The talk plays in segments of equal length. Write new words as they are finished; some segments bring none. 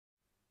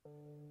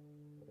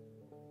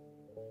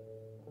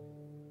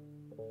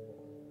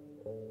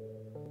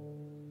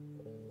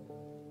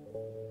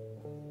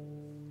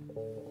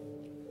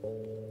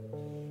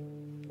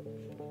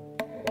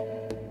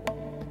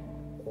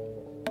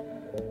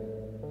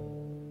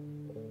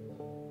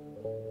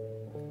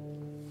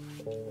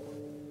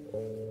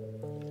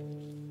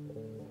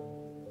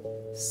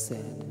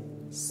Said,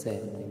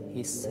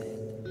 he said.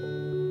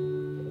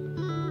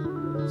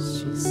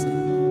 She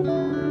said,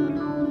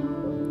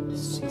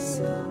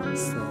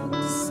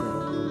 said.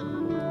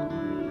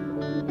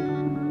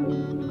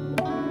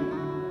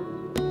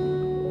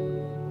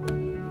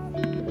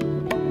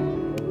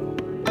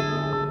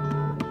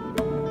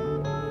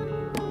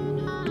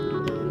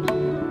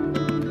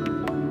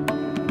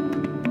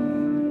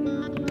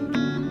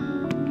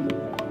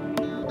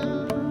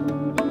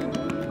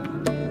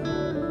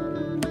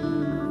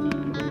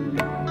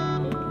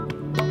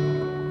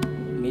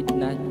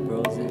 Midnight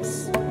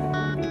roses,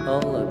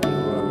 all of you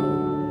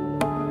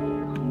were.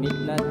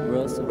 Midnight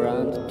rose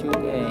around 2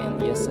 a.m.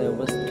 Yes, I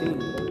was too.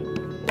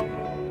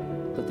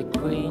 But the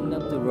queen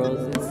of the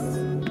roses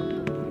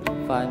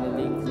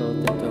finally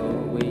closed the door.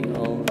 We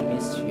all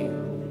miss you.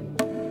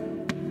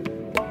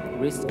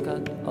 Risk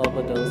cut,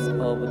 overdose,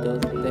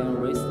 then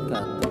risk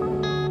cut.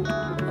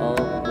 Oh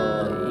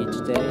boy, each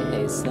day,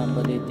 hey,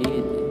 somebody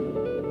did.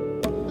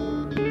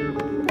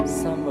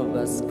 Some of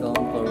us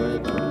gone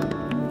forever.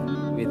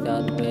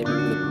 Without waving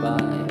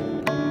goodbye,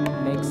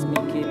 makes me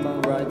keep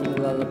on writing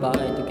lullaby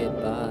to get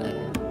by.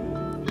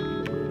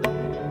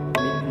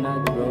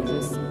 Midnight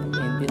roses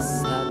in this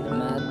sad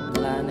mad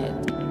planet.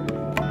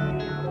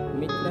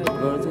 Midnight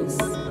roses,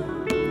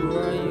 who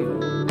are you?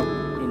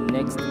 In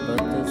next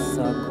butter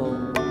circle.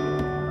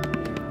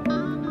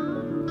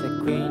 The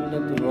queen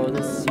of the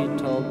roses, she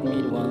told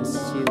me once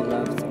she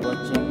loves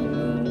watching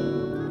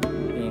moon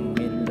in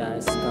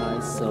midnight sky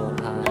so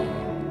high.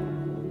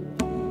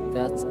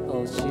 That's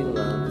all she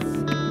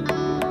loves.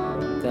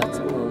 That's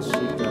all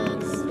she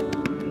does.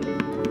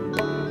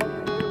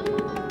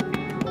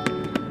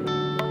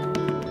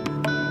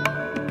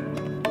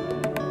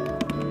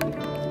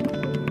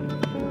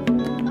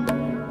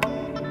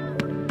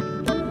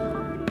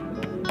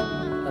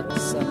 At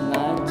some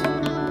night,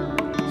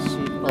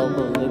 she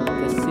overlooked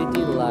the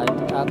city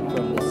light up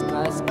from the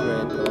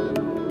skyscraper.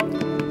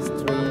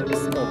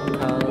 Streams of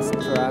cars,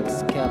 trucks,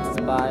 cabs,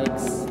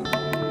 bikes.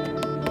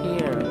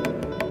 Here.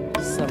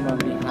 Someone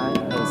behind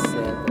her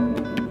said,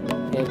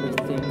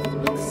 everything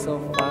looks so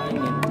fine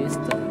in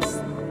distance.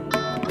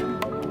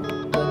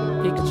 But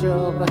picture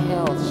of a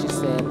hell, she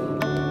said,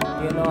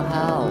 you know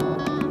how,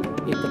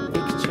 it's a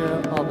picture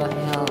of a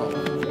hell.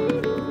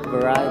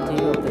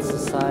 Variety of the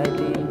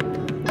society,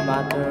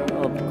 matter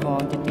of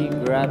quantity,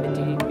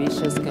 gravity,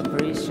 vicious,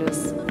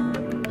 capricious.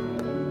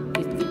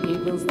 It's the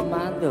evil's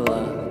mandala,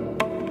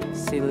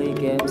 silly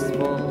games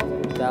for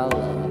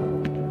dollar.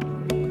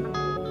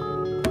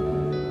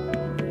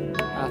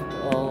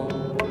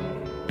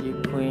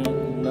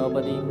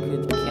 Nobody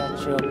could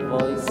catch your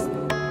voice,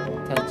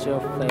 touch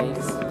your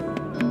face,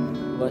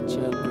 watch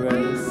your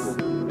grace.